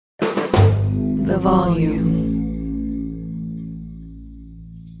the volume.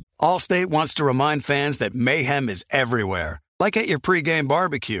 Allstate wants to remind fans that mayhem is everywhere, like at your pregame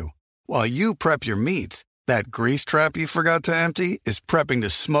barbecue. While you prep your meats, that grease trap you forgot to empty is prepping to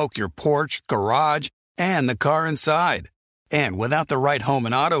smoke your porch, garage, and the car inside. And without the right home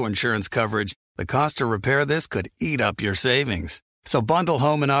and auto insurance coverage, the cost to repair this could eat up your savings. So bundle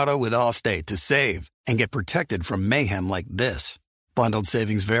home and auto with Allstate to save and get protected from mayhem like this. Bundled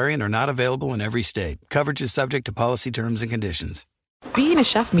savings vary and are not available in every state. Coverage is subject to policy terms and conditions. Being a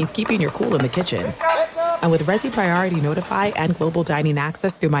chef means keeping your cool in the kitchen. And with Resi Priority Notify and Global Dining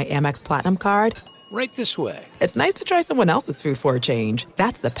Access through my Amex Platinum card, right this way. It's nice to try someone else's food for a change.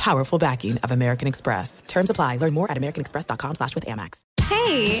 That's the powerful backing of American Express. Terms apply. Learn more at americanexpress.com/withAmex.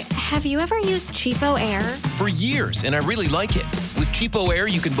 Hey, have you ever used Cheapo Air? For years, and I really like it. With Cheapo Air,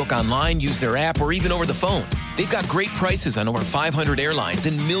 you can book online, use their app, or even over the phone. They've got great prices on over 500 airlines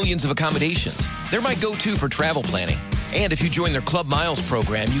and millions of accommodations. They're my go-to for travel planning. And if you join their Club Miles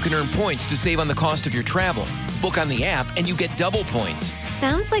program, you can earn points to save on the cost of your travel. Book on the app, and you get double points.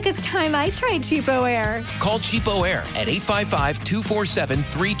 Sounds like it's time I tried Cheapo Air. Call Cheapo Air at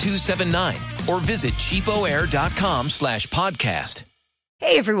 855-247-3279 or visit cheapoair.com/podcast.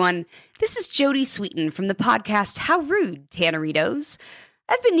 Hey everyone, this is Jody Sweeten from the podcast How Rude, Tanneritos.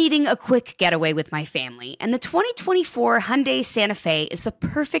 I've been needing a quick getaway with my family, and the 2024 Hyundai Santa Fe is the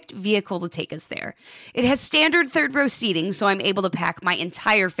perfect vehicle to take us there. It has standard third-row seating, so I'm able to pack my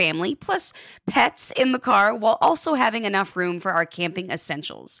entire family, plus pets, in the car, while also having enough room for our camping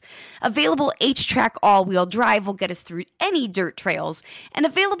essentials. Available H-Track all-wheel drive will get us through any dirt trails, and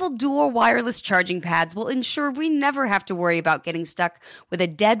available dual wireless charging pads will ensure we never have to worry about getting stuck with a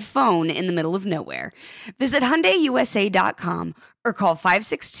dead phone in the middle of nowhere. Visit HyundaiUSA.com or call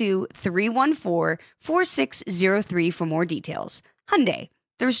 562-314-4603 for more details. Hyundai,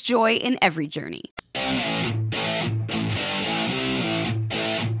 there's joy in every journey.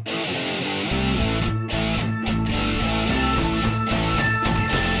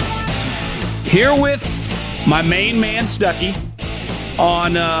 Here with my main man, Stuckey,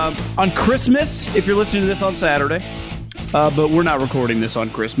 on Christmas, if you're listening to this on Saturday. But we're not recording this on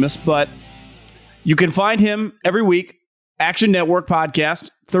Christmas. But you can find him every week. Action Network podcast,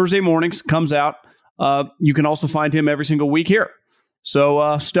 Thursday mornings, comes out. You can also find him every single week here. So,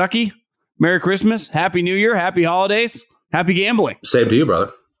 Stuckey, Merry Christmas, Happy New Year, Happy Holidays, Happy Gambling. Same to you,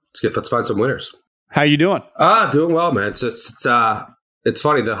 brother. Let's find some winners. How you doing? Doing well, man. It's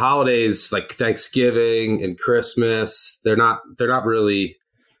funny. The holidays like Thanksgiving and Christmas, they're not really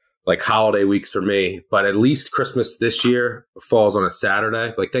like holiday weeks for me, but at least Christmas this year falls on a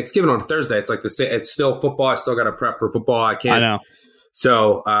Saturday. Like Thanksgiving on a Thursday, it's like it's still football. I still got to prep for football. I know.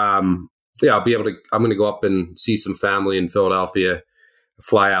 So, I'm going to go up and see some family in Philadelphia,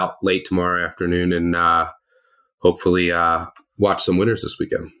 fly out late tomorrow afternoon, and hopefully watch some winners this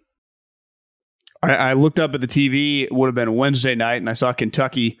weekend. I looked up at the TV. It would have been a Wednesday night, and I saw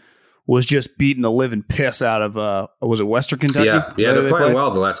Kentucky was just beating the living piss out of, was it Western Kentucky? Yeah, they're playing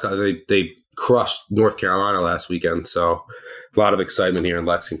well the last guy. They crushed North Carolina last weekend, so a lot of excitement here in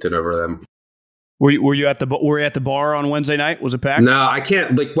Lexington over them. Were you at the bar on Wednesday night? Was it packed? No, I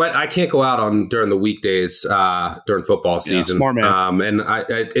can't. I can't go out during the weekdays during football season. Smart man. And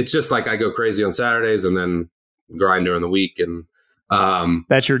it's just like I go crazy on Saturdays and then grind during the week. And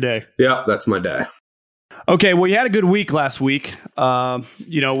that's your day. Yeah, that's my day. Okay, well, you had a good week last week.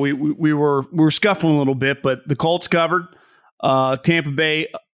 We were scuffling a little bit, but the Colts covered. Tampa Bay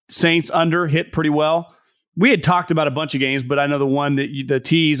Saints under hit pretty well. We had talked about a bunch of games, but I know the one that the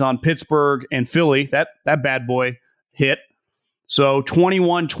tease on Pittsburgh and Philly, that bad boy hit. So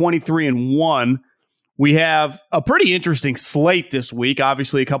 21, 23, and 1. We have a pretty interesting slate this week.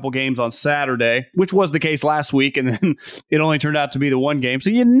 Obviously, a couple games on Saturday, which was the case last week, and then it only turned out to be the one game.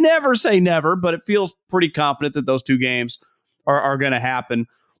 So you never say never, but it feels pretty confident that those two games are going to happen.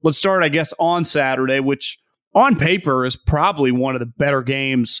 Let's start, I guess, on Saturday, which on paper is probably one of the better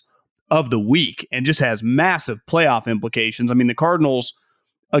games of the week and just has massive playoff implications. I mean, the Cardinals,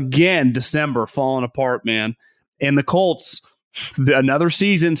 again, December falling apart, man. And the Colts, another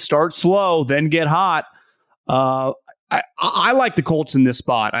season, start slow, then get hot. I like the Colts in this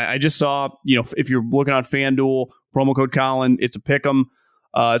spot. I just saw, if you're looking on FanDuel, promo code Colin, it's a pick 'em.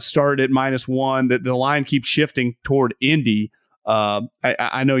 It started at -1. The line keeps shifting toward Indy.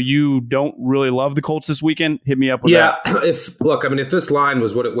 I know you don't really love the Colts this weekend. Hit me up with that. If this line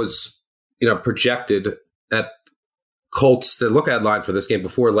was what it was, projected at Colts, the look-ahead line for this game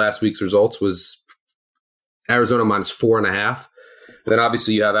before last week's results was Arizona -4.5. Then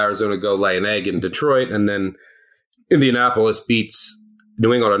obviously you have Arizona go lay an egg in Detroit, and then Indianapolis beats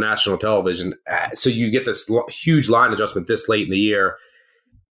New England on national television. So you get this huge line adjustment this late in the year.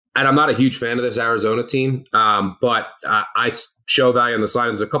 And I'm not a huge fan of this Arizona team, but I show value on this line.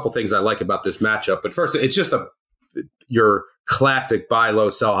 There's a couple things I like about this matchup. But first, it's just your classic buy low,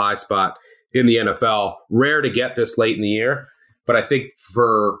 sell high spot in the NFL. Rare to get this late in the year. But I think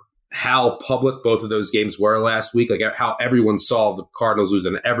for how public both of those games were last week, like how everyone saw the Cardinals lose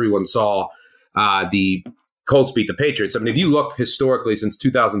and everyone saw the Colts beat the Patriots. I mean, if you look historically since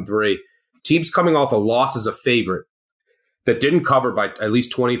 2003, teams coming off a loss as a favorite that didn't cover by at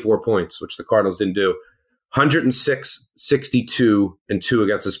least 24 points, which the Cardinals didn't do, 106, 62, and 2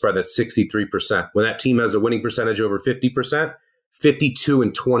 against the spread. That's 63%. When that team has a winning percentage over 50%, 52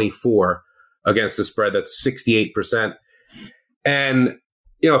 and 24 against the spread. That's 68%. And,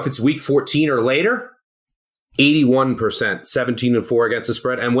 if it's week 14 or later, 81%, 17 and 4 against the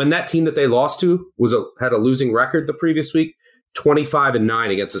spread. And when that team that they lost to had a losing record the previous week, 25 and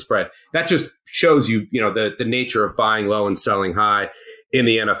 9 against the spread. That just shows you, the nature of buying low and selling high in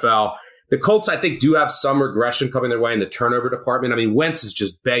the NFL. The Colts, I think, do have some regression coming their way in the turnover department. I mean, Wentz is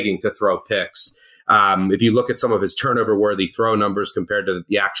just begging to throw picks. If you look at some of his turnover-worthy throw numbers compared to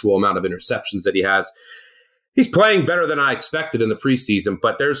the actual amount of interceptions that he has, he's playing better than I expected in the preseason,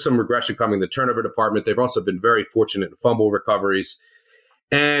 but there's some regression coming in the turnover department. They've also been very fortunate in fumble recoveries.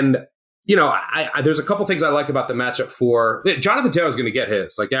 And, there's a couple things I like about the matchup for Jonathan Taylor's going to get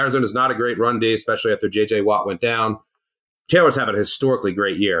his. Like, Arizona's not a great run D, especially after J.J. Watt went down. Taylor's having a historically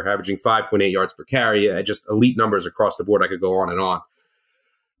great year, averaging 5.8 yards per carry, just elite numbers across the board. I could go on and on.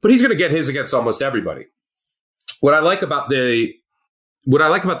 But he's going to get his against almost everybody. What I like about this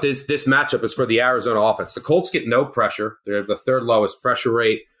matchup is for the Arizona offense. The Colts get no pressure. They have the third lowest pressure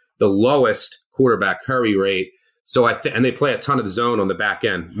rate, the lowest quarterback hurry rate. So and they play a ton of zone on the back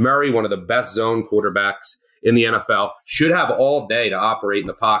end. Murray, one of the best zone quarterbacks in the NFL, should have all day to operate in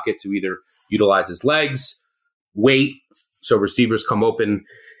the pocket to either utilize his legs, wait, so receivers come open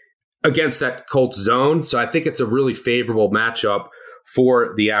against that Colts zone. So I think it's a really favorable matchup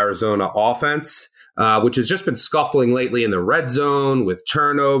for the Arizona offense, which has just been scuffling lately in the red zone with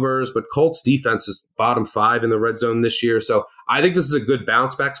turnovers. But Colts defense is bottom 5 in the red zone this year. So I think this is a good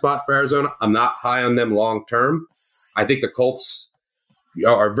bounce back spot for Arizona. I'm not high on them long term. I think the Colts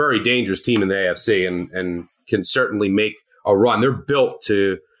are a very dangerous team in the AFC and can certainly make a run. They're built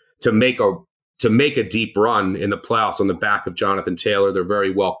to make a deep run in the playoffs on the back of Jonathan Taylor. They're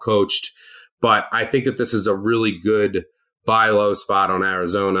very well coached. But I think that this is a really good buy low spot on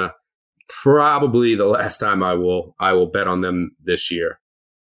Arizona. Probably the last time I will bet on them this year.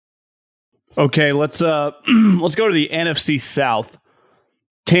 Okay, let's go to the NFC South.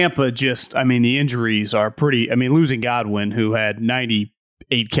 Tampa the injuries are pretty. Losing Godwin, who had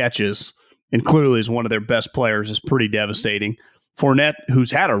 98 catches and clearly is one of their best players, is pretty devastating. Fournette,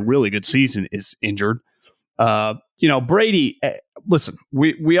 who's had a really good season, is injured. Brady, listen,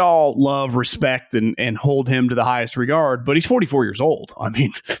 we all love, respect, and hold him to the highest regard, but he's 44 years old.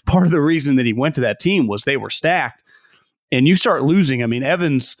 Part of the reason that he went to that team was they were stacked. And you start losing.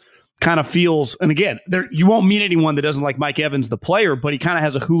 Evans kind of feels, and again, you won't meet anyone that doesn't like Mike Evans, the player, but he kind of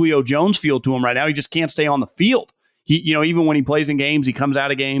has a Julio Jones feel to him right now. He just can't stay on the field. He, even when he plays in games, he comes out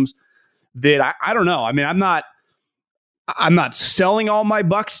of games that I don't know. I'm not selling all my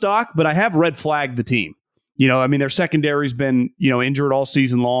Buck stock, but I have red flagged the team. Their secondary's been, injured all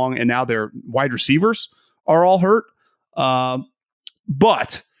season long, and now their wide receivers are all hurt.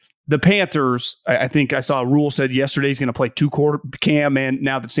 But the Panthers, I think I saw a rule said yesterday he's going to play 2-quarter Cam, and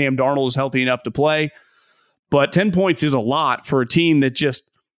now that Sam Darnold is healthy enough to play. But 10 points is a lot for a team that just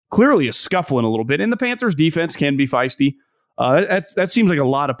clearly is scuffling a little bit. And the Panthers' defense can be feisty. That seems like a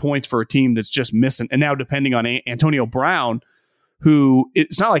lot of points for a team that's just missing. And now depending on Antonio Brown, who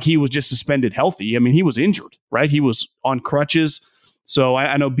it's not like he was just suspended healthy. He was injured, right? He was on crutches. So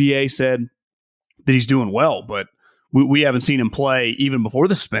I know BA said that he's doing well, but we haven't seen him play even before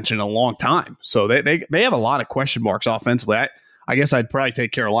the suspension in a long time. So they have a lot of question marks offensively. I guess I'd probably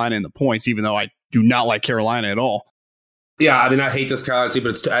take Carolina in the points, even though I do not like Carolina at all. Yeah, I hate this Carolina team,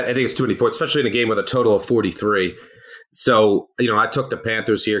 but I think it's too many points, especially in a game with a total of 43. So, I took the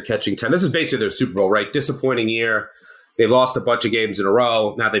Panthers here catching 10. This is basically their Super Bowl, right? Disappointing year. They've lost a bunch of games in a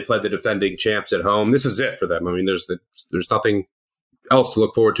row. Now they play the defending champs at home. This is it for them. There's nothing else to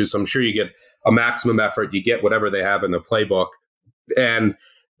look forward to. So I'm sure you get a maximum effort. You get whatever they have in the playbook. And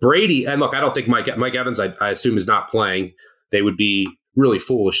Brady, and look, I don't think Mike Evans, I assume, is not playing. They would be really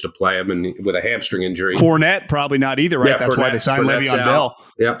foolish to play him and with a hamstring injury. Fournette, probably not either, right? Yeah, That's why they signed Le'Veon Bell.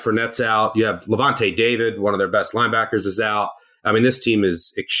 Yep, Fournette's out. You have Levante David, one of their best linebackers, is out. I mean, this team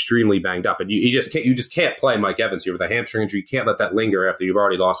is extremely banged up, and you just can't play Mike Evans here with a hamstring injury. You can't let that linger after you've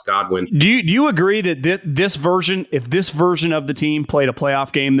already lost Godwin. Do you agree that if this version of the team played a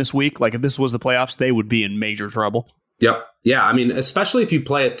playoff game this week, like if this was the playoffs, they would be in major trouble? Yep. Yeah. I mean, especially if you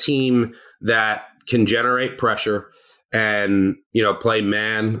play a team that can generate pressure and, play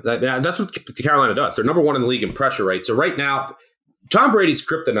man. That's what Carolina does. They're number one in the league in pressure rate. So right now, Tom Brady's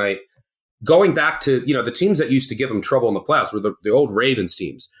kryptonite, going back to, the teams that used to give him trouble in the playoffs were the old Ravens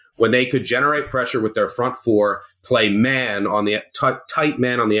teams, when they could generate pressure with their front four, play man on the tight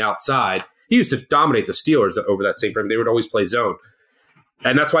man on the outside. He used to dominate the Steelers over that same frame. They would always play zone.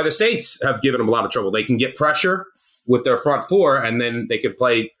 And that's why the Saints have given him a lot of trouble. They can get pressure with their front four, and then they can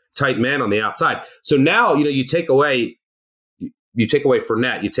play tight man on the outside. So now, you take away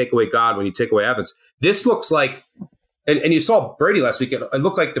Fournette, you take away Godwin, you take away Evans. This looks like, and you saw Brady last week. It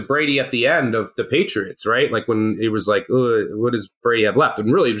looked like the Brady at the end of the Patriots, right? Like when it was like, what does Brady have left?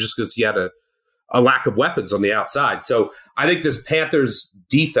 And really, it was just because he had a lack of weapons on the outside. So I think this Panthers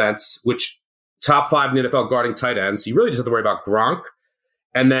defense, which top 5 in the NFL guarding tight ends, you really just have to worry about Gronk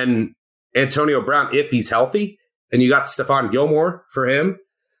and then Antonio Brown if he's healthy. And you got Stephon Gilmore for him.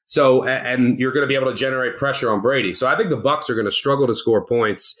 So, and you're going to be able to generate pressure on Brady. So I think the Bucs are going to struggle to score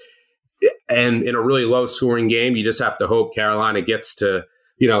points. And in a really low scoring game, you just have to hope Carolina gets to,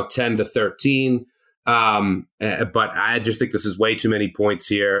 10-13. But I just think this is way too many points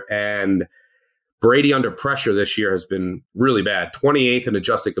here. And Brady under pressure this year has been really bad. 28th in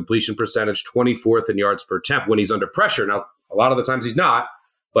adjusted completion percentage, 24th in yards per attempt when he's under pressure. Now, a lot of the times he's not,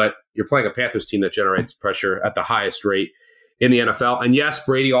 but you're playing a Panthers team that generates pressure at the highest rate in the NFL. And yes,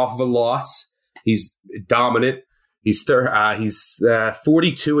 Brady off of a loss. He's dominant. He's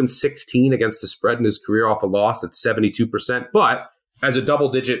 42-16 against the spread in his career off a loss at 72%. But as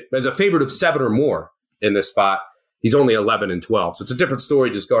a favorite of 7 or more in this spot, he's only 11-12. So it's a different story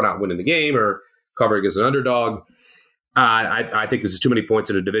just going out and winning the game or covering as an underdog. I think this is too many points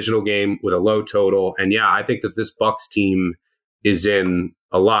in a divisional game with a low total. And yeah, I think that this Bucs team is in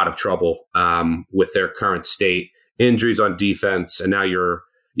a lot of trouble with their current state. Injuries on defense, and now your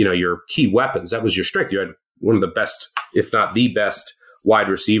key weapons. That was your strength. You had one of the best, if not the best, wide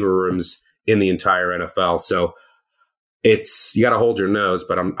receiver rooms in the entire NFL. So you got to hold your nose,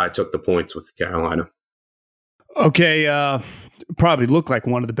 but I took the points with Carolina. Okay, probably looked like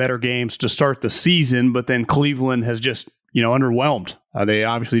one of the better games to start the season, but then Cleveland has just, underwhelmed. They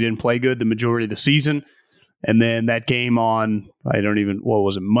obviously didn't play good the majority of the season. And then that game on,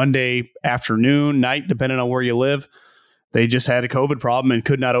 Monday afternoon, night, depending on where you live, they just had a COVID problem and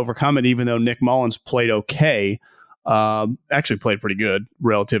could not overcome it, even though Nick Mullins played okay. Actually played pretty good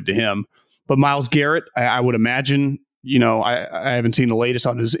relative to him. But Myles Garrett, I would imagine, I haven't seen the latest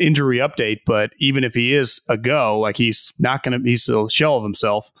on his injury update, but even if he is a go, like he's a shell of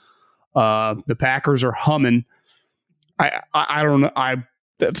himself. The Packers are humming. I don't know.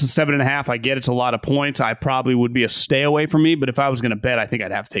 That's a 7.5. I get it's a lot of points. I probably would be a stay away from me, but if I was going to bet, I think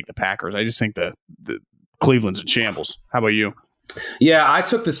I'd have to take the Packers. I just think the Cleveland's in shambles. How about you? Yeah, I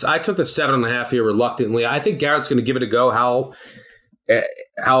took the 7.5 here reluctantly. I think Garrett's going to give it a go. How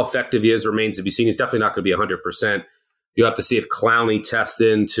effective he is remains to be seen. He's definitely not going to be 100%. You have to see if Clowney tests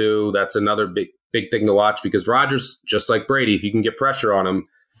in too. That's another big thing to watch because Rodgers, just like Brady, if you can get pressure on him,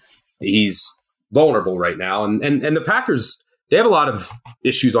 he's vulnerable right now. And the Packers, they have a lot of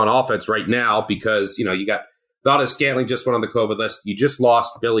issues on offense right now because, you got Valdez-Scantling just went on the COVID list. You just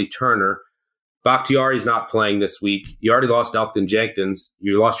lost Billy Turner. Bakhtiari's not playing this week. You already lost Elkton Jenkins.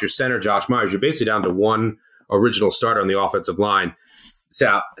 You lost your center, Josh Myers. You're basically down to one original starter on the offensive line.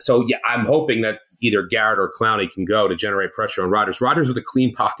 So yeah, I'm hoping that either Garrett or Clowney can go to generate pressure on Rodgers. Rodgers with a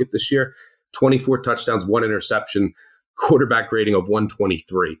clean pocket this year, 24 touchdowns, 1 interception, quarterback rating of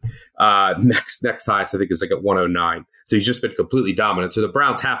 123. Next highest, I think, is like at 109. So he's just been completely dominant. So the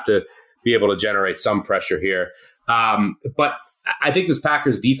Browns have to be able to generate some pressure here. But I think this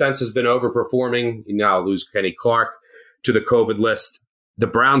Packers defense has been overperforming. You now lose Kenny Clark to the COVID list. The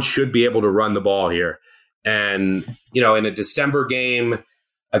Browns should be able to run the ball here. And, in a December game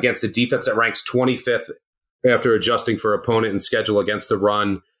against a defense that ranks 25th after adjusting for opponent and schedule against the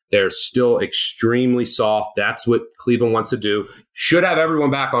run, they're still extremely soft. That's what Cleveland wants to do. Should have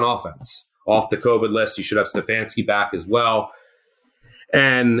everyone back on offense off the COVID list. You should have Stefanski back as well.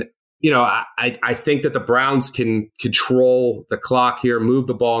 And, I think that the Browns can control the clock here, move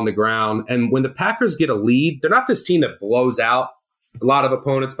the ball on the ground. And when the Packers get a lead, they're not this team that blows out a lot of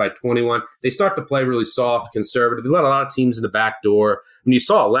opponents by 21. They start to play really soft, conservative. They let a lot of teams in the back door. I mean, you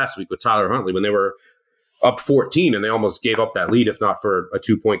saw it last week with Tyler Huntley when they were up 14 and they almost gave up that lead, if not for a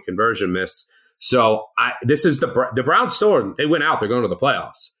 2-point conversion miss. So this is the Browns store. They went out. They're going to the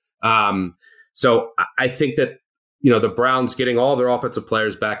playoffs. So I think that, the Browns getting all their offensive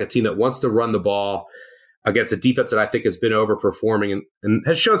players back, a team that wants to run the ball against a defense that I think has been overperforming and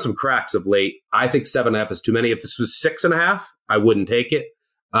has shown some cracks of late. I think 7.5 is too many. If this was 6.5, I wouldn't take it.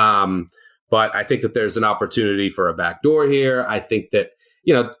 But I think that there's an opportunity for a backdoor here. I think that,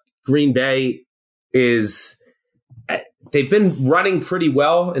 Green Bay they've been running pretty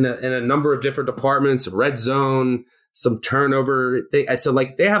well in a number of different departments, red zone, some turnover. They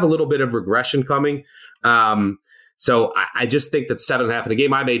have a little bit of regression coming. So I just think that 7.5 in a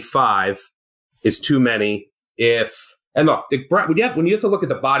game I made 5 is too many. When you have to look at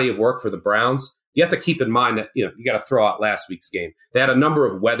the body of work for the Browns, you have to keep in mind that, you got to throw out last week's game. They had a number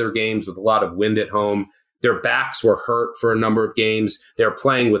of weather games with a lot of wind at home. Their backs were hurt for a number of games. They're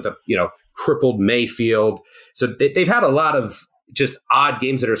playing with a, crippled Mayfield. So they've had a lot of just odd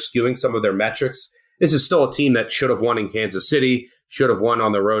games that are skewing some of their metrics. This is still a team that should have won in Kansas City, should have won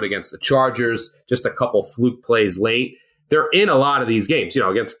on the road against the Chargers, just a couple fluke plays late. They're in a lot of these games.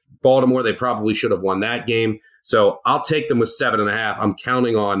 Against Baltimore, they probably should have won that game. So I'll take them with 7.5. I'm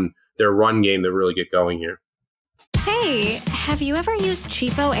counting on their run game to really get going here. Hey, have you ever used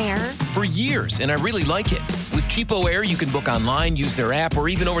Cheapo Air? For years, and I really like it. With Cheapo Air, you can book online, use their app, or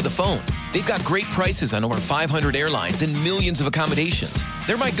even over the phone. They've got great prices on over 500 airlines and millions of accommodations.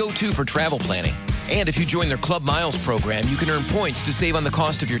 They're my go-to for travel planning. And if you join their Club Miles program, you can earn points to save on the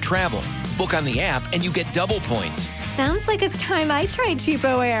cost of your travel. Book on the app and you get double points. Sounds like it's time I tried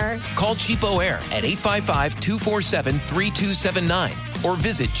Cheapo Air. Call Cheapo Air at 855-247-3279 or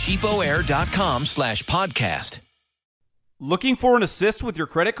visit cheapoair.com/podcast. Looking for an assist with your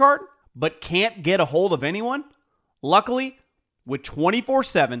credit card, but can't get a hold of anyone? Luckily, with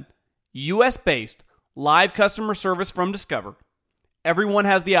 24/7 U.S.-based live customer service from Discover, everyone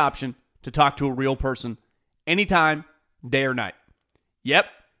has the option to talk to a real person anytime, day or night. Yep,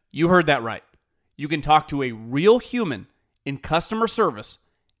 you heard that right. You can talk to a real human in customer service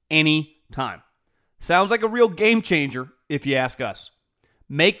anytime. Sounds like a real game changer if you ask us.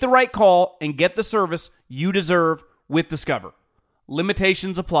 Make the right call and get the service you deserve with Discover.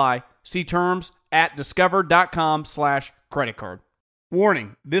 Limitations apply. See terms at discover.com/creditcard.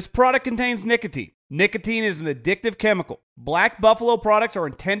 Warning, this product contains nicotine. Nicotine is an addictive chemical. Black Buffalo products are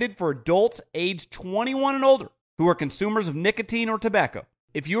intended for adults aged 21 and older who are consumers of nicotine or tobacco.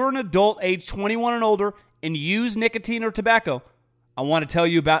 If you're an adult aged 21 and older and use nicotine or tobacco, I want to tell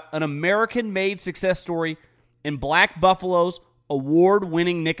you about an American-made success story in Black Buffalo's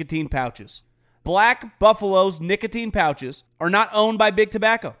award-winning nicotine pouches. Black Buffalo's nicotine pouches are not owned by Big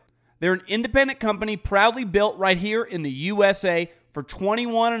Tobacco. They're an independent company proudly built right here in the USA for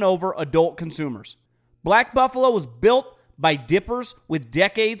 21 and over adult consumers. Black Buffalo was built by dippers with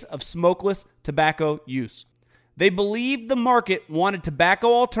decades of smokeless tobacco use. They believed the market wanted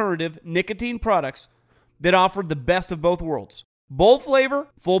tobacco alternative nicotine products that offered the best of both worlds. Bold flavor,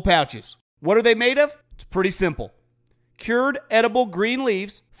 full pouches. What are they made of? It's pretty simple. Cured edible green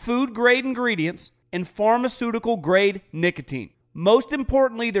leaves, food-grade ingredients, and pharmaceutical-grade nicotine. Most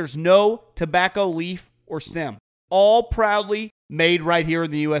importantly, there's no tobacco leaf or stem. All proudly made right here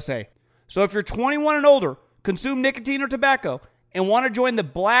in the USA. So if you're 21 and older, consume nicotine or tobacco, and want to join the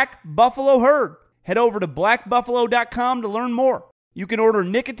Black Buffalo herd, head over to blackbuffalo.com to learn more. You can order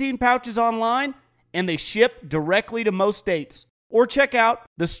nicotine pouches online, and they ship directly to most states. Or check out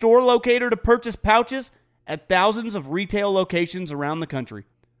the store locator to purchase pouches at thousands of retail locations around the country.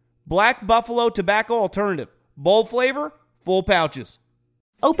 Black Buffalo Tobacco Alternative. Bold flavor, full pouches.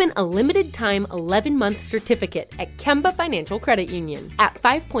 Open a limited-time 11-month certificate at Kemba Financial Credit Union. At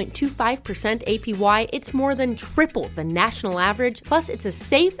 5.25% APY, it's more than triple the national average, plus it's a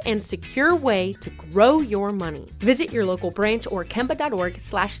safe and secure way to grow your money. Visit your local branch or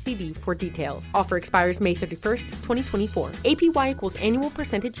kemba.org/cb for details. Offer expires May 31st, 2024. APY equals annual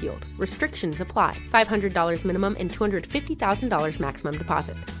percentage yield. Restrictions apply. $500 minimum and $250,000 maximum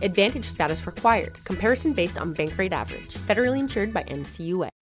deposit. Advantage status required. Comparison based on bank rate average. Federally insured by NCUA.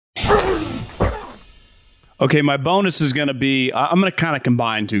 Okay, my bonus is going to be, I'm going to kind of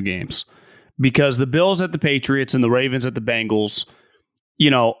combine two games because the Bills at the Patriots and the Ravens at the Bengals,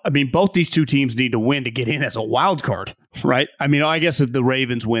 both these two teams need to win to get in as a wild card, right? I guess if the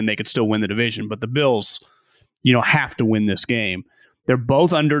Ravens win, they could still win the division, but the Bills, have to win this game. They're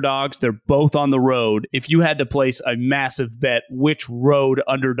both underdogs. They're both on the road. If you had to place a massive bet, which road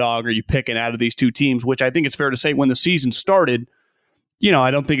underdog are you picking out of these two teams, which I think it's fair to say when the season started,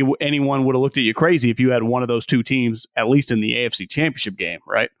 I don't think anyone would have looked at you crazy if you had one of those two teams, at least in the AFC Championship game,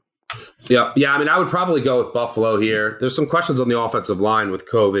 right? Yeah. I would probably go with Buffalo here. There's some questions on the offensive line with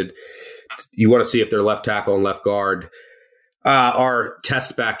COVID. you want to see if their left tackle and left guard are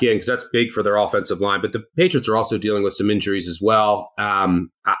test back in, because that's big for their offensive line. But the Patriots are also dealing with some injuries as well.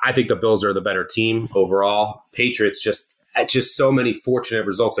 I think the Bills are the better team overall. Patriots just so many fortunate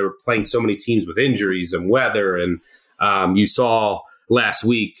results. They were playing so many teams with injuries and weather. And you saw last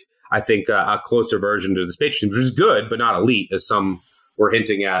week, I think, a closer version to this Patriots team, which is good, but not elite, as some were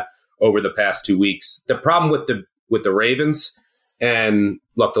hinting at over the past 2 weeks. The problem with the Ravens, and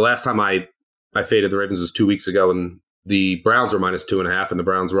look, the last time I faded the Ravens was 2 weeks ago, and the Browns were -2.5, and the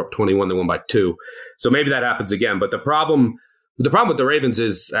Browns were up 21. They won by 2. So maybe that happens again. But the problem with the Ravens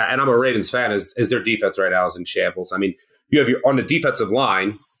is, and I'm a Ravens fan, is their defense right now is in shambles. I mean, you have on the defensive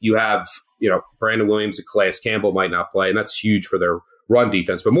line, you have, Brandon Williams and Calais Campbell might not play, and that's huge for their run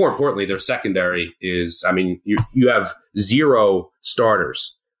defense. But more importantly, their secondary is, I mean, you have 0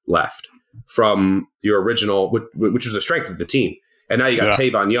 starters left from your original, which was the strength of the team. And now you got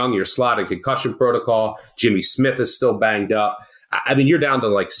Tavon Young, your slot and concussion protocol. Jimmy Smith is still banged up. I mean, you're down to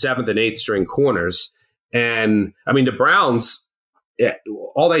like 7th and 8th string corners. And I mean, the Browns,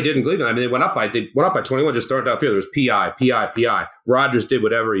 all they did in Cleveland, I mean, they went up by 21, just throwing it downfield. There was PI. Rodgers did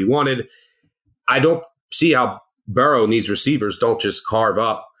whatever he wanted. I don't see how Burrow and these receivers don't just carve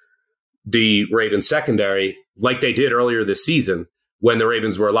up the Ravens secondary like they did earlier this season when the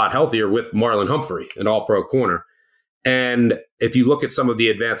Ravens were a lot healthier with Marlon Humphrey, an all-pro corner. And if you look at some of the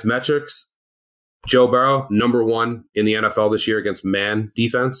advanced metrics, Joe Burrow, number 1 in the NFL this year against man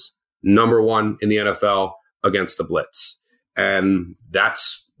defense, number 1 in the NFL against the blitz. And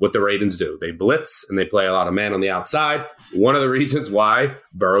that's what the Ravens do. They blitz and they play a lot of man on the outside. One of the reasons why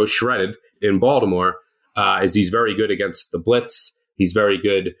Burrow shredded in Baltimore is he's very good against the blitz. He's very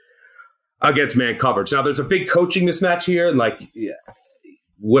good against man coverage. Now, there's a big coaching mismatch here. And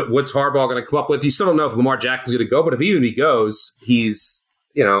what's Harbaugh going to come up with? You still don't know if Lamar Jackson's going to go, but if he goes, he's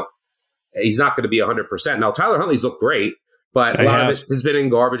not going to be 100%. Now, Tyler Huntley's looked great, but a lot of it has been in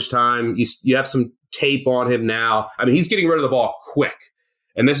garbage time. You have some tape on him now. I mean, he's getting rid of the ball quick,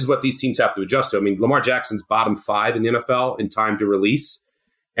 and this is what these teams have to adjust to. I mean, Lamar Jackson's bottom 5 in the NFL in time to release,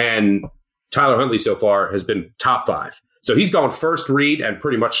 and Tyler Huntley so far has been top 5. So he's going first read and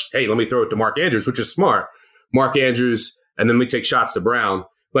pretty much, hey, let me throw it to Mark Andrews, which is smart. Mark Andrews, and then we take shots to Brown.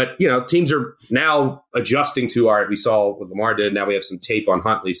 But, teams are now adjusting to, all right, we saw what Lamar did. Now we have some tape on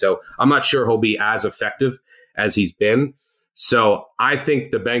Huntley. So I'm not sure he'll be as effective as he's been. So I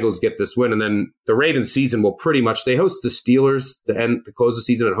think the Bengals get this win. And then the Ravens season will pretty much, they host the Steelers to close the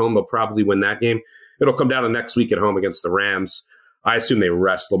season at home. They'll probably win that game. It'll come down to next week at home against the Rams. I assume they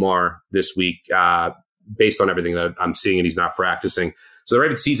rest Lamar this week based on everything that I'm seeing, and he's not practicing. So the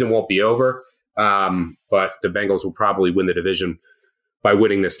Ravens season won't be over, but the Bengals will probably win the division by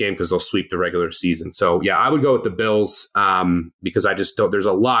winning this game because they'll sweep the regular season. So, yeah, I would go with the Bills because I just don't – there's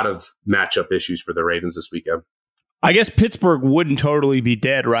a lot of matchup issues for the Ravens this weekend. I guess Pittsburgh wouldn't totally be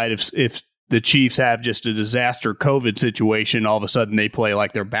dead, right, if the Chiefs have just a disaster COVID situation. All of a sudden they play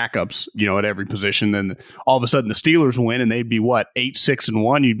like their backups, at every position. Then all of a sudden the Steelers win and they'd be,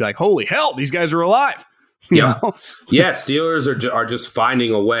 8-6-1? You'd be like, holy hell, these guys are alive. Yeah. Yeah, Steelers are just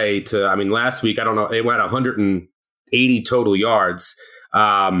finding a way to – I mean, last week, I don't know, they went 180 total yards.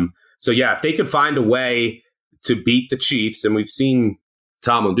 So, yeah, if they could find a way to beat the Chiefs, and we've seen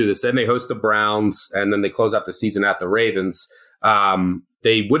Tomlin do this, then they host the Browns, and then they close out the season at the Ravens,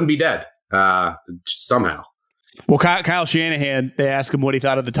 they wouldn't be dead somehow. Well, Kyle Shanahan, they asked him what he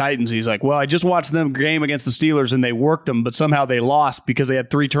thought of the Titans. He's like, well, I just watched them game against the Steelers, and they worked them, but somehow they lost because they had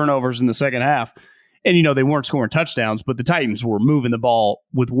 3 turnovers in the second half. And, they weren't scoring touchdowns, but the Titans were moving the ball.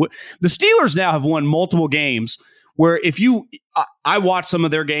 The Steelers now have won multiple games where I watch some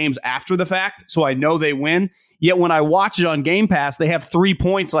of their games after the fact, so I know they win. Yet when I watch it on Game Pass, they have 3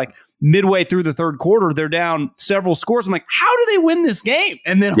 points like midway through the third quarter. They're down several scores. I'm like, how do they win this game?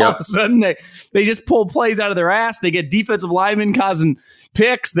 And then all of a sudden they just pull plays out of their ass. They get defensive linemen causing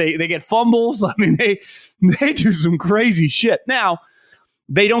picks. They get fumbles. I mean, they do some crazy shit. Now,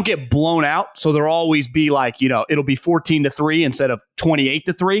 they don't get blown out, so there'll always be like, it'll be 14-3 instead of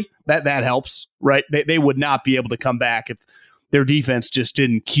 28-3. That helps, right? They would not be able to come back if their defense just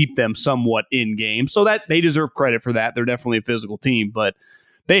didn't keep them somewhat in game. So that they deserve credit for that. They're definitely a physical team, but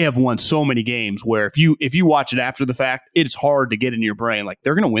they have won so many games where if you watch it after the fact, it's hard to get in your brain like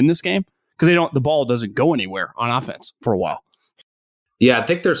they're going to win this game because the ball doesn't go anywhere on offense for a while. Yeah, I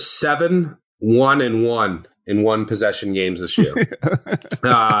think there's 7-1-1 in one possession games this year.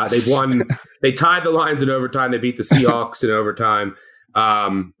 They've won. They tied the Lions in overtime. They beat the Seahawks in overtime.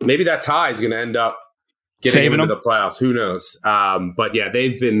 Maybe that tie is going to end up getting them into the playoffs. Who knows? But yeah,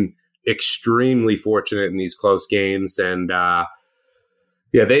 they've been extremely fortunate in these close games, and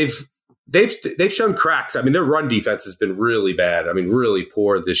they've they've shown cracks. I mean, their run defense has been really bad. I mean, really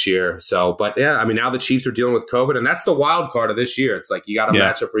poor this year. So, but yeah, I mean, now the Chiefs are dealing with COVID, and that's the wild card of this year. It's like you got a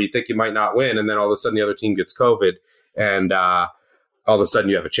matchup where you think you might not win, and then all of a sudden the other team gets COVID, and all of a sudden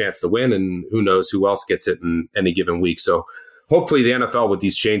you have a chance to win, and who knows who else gets it in any given week. So hopefully the NFL, with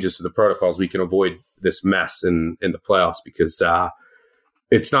these changes to the protocols, we can avoid this mess in the playoffs, because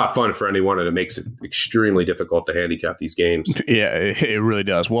it's not fun for anyone, and it makes it extremely difficult to handicap these games. Yeah, it really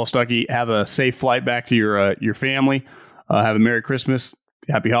does. Well, Stuckey, have a safe flight back to your family. Have a Merry Christmas,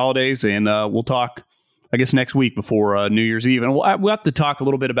 Happy Holidays, and we'll talk, I guess, next week before New Year's Eve. And we'll have to talk a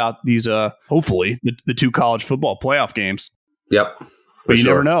little bit about these, hopefully, the 2 college football playoff games. Yep. But you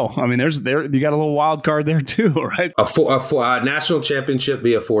never know. I mean, you got a little wild card there too, right? A national championship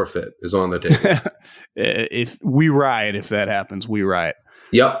via forfeit is on the table. If we riot, if that happens, we riot.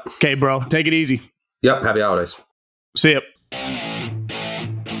 Yep. Okay, bro. Take it easy. Yep. Happy holidays. See ya.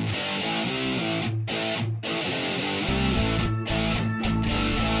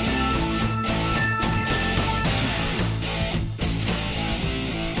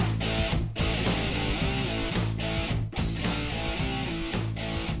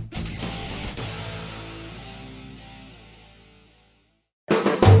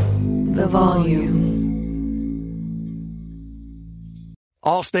 The volume.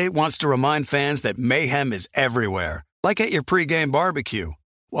 Allstate wants to remind fans that mayhem is everywhere, like at your pregame barbecue.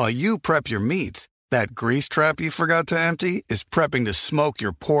 While you prep your meats, that grease trap you forgot to empty is prepping to smoke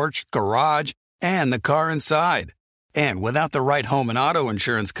your porch, garage, and the car inside. And without the right home and auto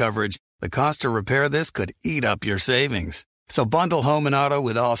insurance coverage, the cost to repair this could eat up your savings. So bundle home and auto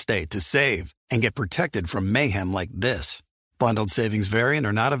with Allstate to save and get protected from mayhem like this. Bundled savings vary and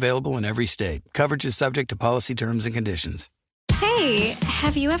are not available in every state. Coverage is subject to policy terms and conditions. Hey,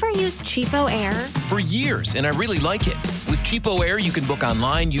 have you ever used Cheapo Air? For years, and I really like it. With Cheapo Air, you can book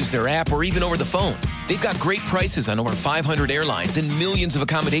online, use their app, or even over the phone. They've got great prices on over 500 airlines and millions of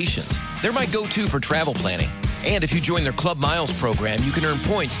accommodations. They're my go-to for travel planning. And if you join their Club Miles program, you can earn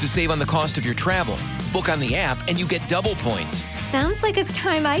points to save on the cost of your travel. Book on the app, and you get double points. Sounds like it's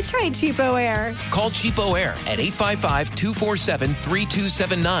time I tried Cheapo Air. Call Cheapo Air at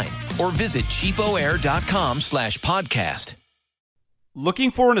 855-247-3279 or visit cheapoair.com/podcast.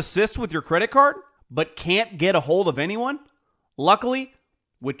 Looking for an assist with your credit card, but can't get a hold of anyone? Luckily,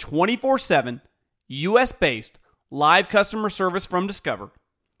 with 24/7 U.S.-based live customer service from Discover,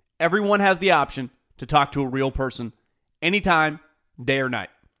 everyone has the option to talk to a real person anytime, day or night.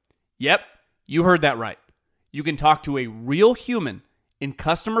 Yep, you heard that right. You can talk to a real human in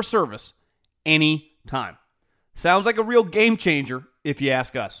customer service anytime. Sounds like a real game changer if you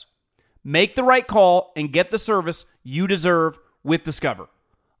ask us. Make the right call and get the service you deserve with Discover.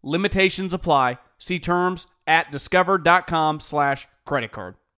 Limitations apply. See terms at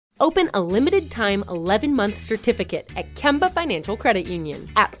discover.com/creditcard. Open a limited-time 11-month certificate at Kemba Financial Credit Union.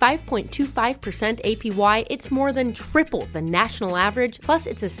 At 5.25% APY, it's more than triple the national average, plus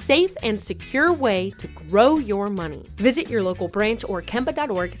it's a safe and secure way to grow your money. Visit your local branch or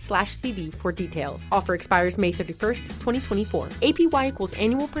kemba.org/cb for details. Offer expires May 31st, 2024. APY equals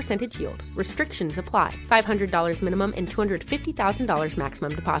annual percentage yield. Restrictions apply. $500 minimum and $250,000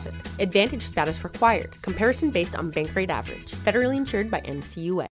 maximum deposit. Advantage status required. Comparison based on bank rate average. Federally insured by NCUA.